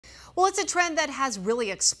Well, it's a trend that has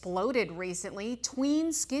really exploded recently, tween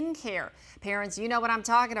skincare. Parents, you know what I'm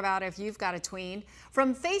talking about if you've got a tween.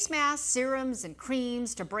 From face masks, serums, and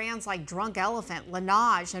creams to brands like Drunk Elephant,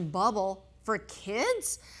 Laneige, and Bubble. For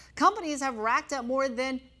kids, companies have racked up more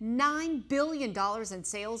than $9 billion in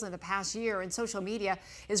sales in the past year, and social media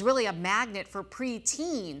is really a magnet for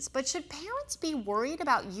preteens. But should parents be worried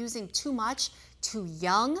about using too much too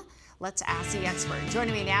young? Let's ask the expert.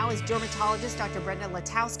 Joining me now is dermatologist Dr. Brenda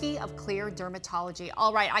Letowski of Clear Dermatology.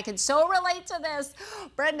 All right, I can so relate to this.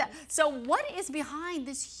 Brenda, so what is behind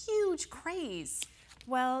this huge craze?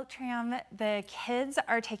 Well, Tram, the kids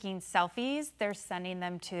are taking selfies. They're sending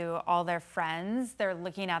them to all their friends. They're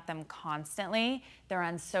looking at them constantly. They're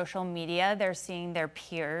on social media. They're seeing their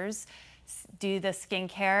peers do the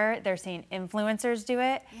skincare. They're seeing influencers do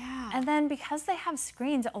it. Yeah. And then because they have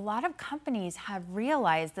screens, a lot of companies have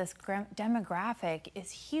realized this demographic is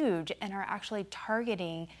huge and are actually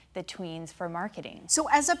targeting the tweens for marketing. So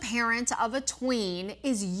as a parent of a tween,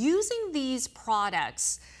 is using these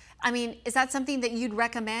products, I mean, is that something that you'd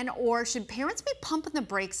recommend, or should parents be pumping the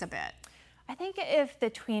brakes a bit? I think if the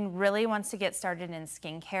tween really wants to get started in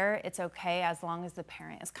skincare, it's okay as long as the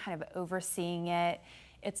parent is kind of overseeing it.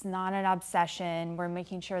 It's not an obsession. We're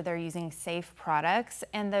making sure they're using safe products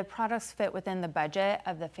and the products fit within the budget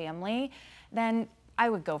of the family, then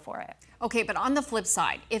I would go for it. Okay, but on the flip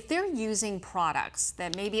side, if they're using products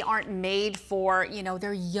that maybe aren't made for,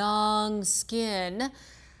 their young skin,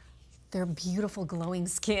 their beautiful glowing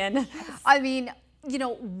skin. Yes. I mean,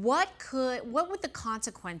 what would the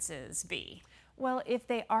consequences be? Well, if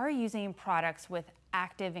they are using products with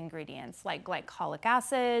active ingredients like glycolic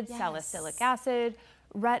acid, yes, salicylic acid,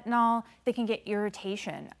 retinol, they can get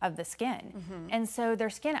irritation of the skin. Mm-hmm. And so their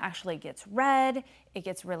skin actually gets red, it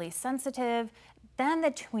gets really sensitive. Then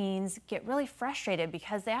the tweens get really frustrated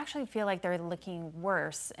because they actually feel like they're looking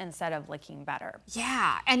worse instead of looking better.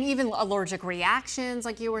 Yeah, and even allergic reactions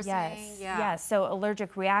like you were saying. Yeah. Yes, so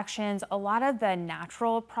allergic reactions, a lot of the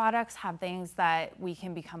natural products have things that we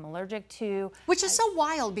can become allergic to. Which is so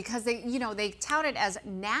wild because they tout it as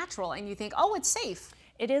natural and you think, oh, it's safe.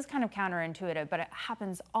 It is kind of counterintuitive, but it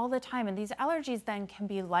happens all the time, and these allergies then can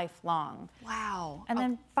be lifelong. Wow. And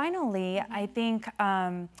then finally, I think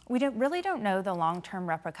we really don't know the long-term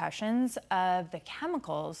repercussions of the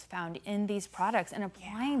chemicals found in these products and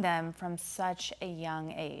applying them from such a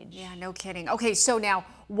young age. Yeah, no kidding. Okay, so now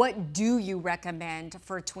what do you recommend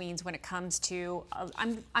for tweens when it comes to,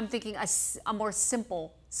 I'm thinking a more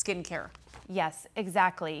simple skincare? Yes,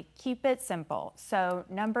 exactly. Keep it simple. So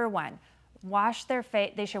number one,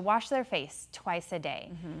 they should wash their face twice a day.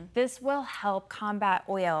 Mm-hmm. This will help combat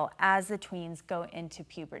oil as the tweens go into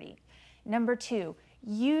puberty. Number two,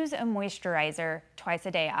 use a moisturizer twice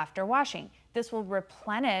a day after washing. This will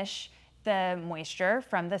replenish the moisture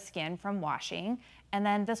from the skin from washing, and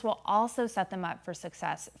then this will also set them up for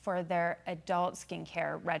success for their adult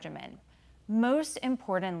skincare regimen. Most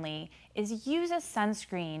importantly is use a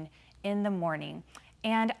sunscreen in the morning.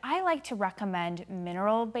 And I like to recommend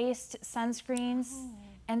mineral-based sunscreens. Oh.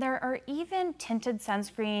 And there are even tinted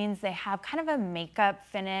sunscreens. They have kind of a makeup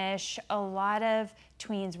finish. A lot of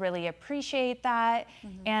tweens really appreciate that.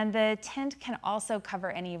 Mm-hmm. And the tint can also cover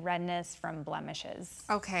any redness from blemishes.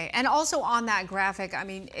 Okay, and also on that graphic, I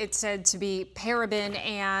mean, it said to be paraben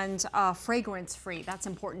and fragrance-free. That's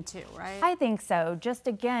important too, right? I think so. Just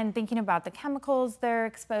again, thinking about the chemicals they're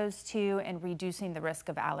exposed to and reducing the risk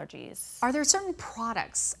of allergies. Are there certain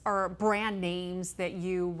products or brand names that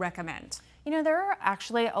you recommend? There are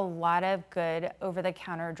actually a lot of good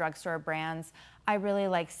over-the-counter drugstore brands. I really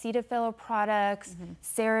like Cetaphil products, mm-hmm,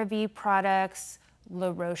 CeraVe products,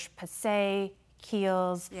 La Roche-Posay,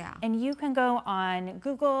 Kiehl's. Yeah. And you can go on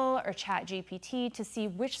Google or ChatGPT to see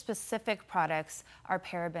which specific products are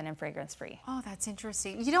paraben and fragrance-free. Oh, that's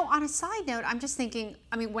interesting. On a side note, I'm just thinking,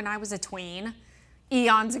 when I was a tween,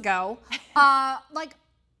 eons ago,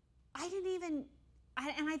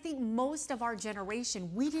 and I think most of our generation,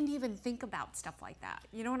 we didn't even think about stuff like that.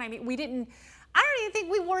 You know what I mean? I don't even think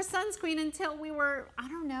we wore sunscreen until we were, I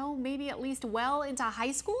don't know, maybe at least well into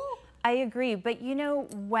high school. I agree, but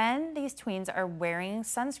when these tweens are wearing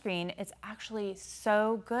sunscreen, it's actually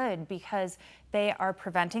so good because they are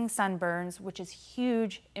preventing sunburns, which is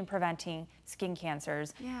huge in preventing skin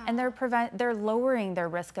cancers. Yeah. And they're lowering their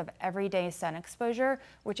risk of everyday sun exposure,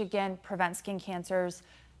 which again prevents skin cancers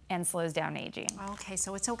and slows down aging. Okay,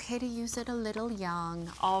 so it's okay to use it a little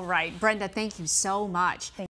young. All right, Brenda, thank you so much.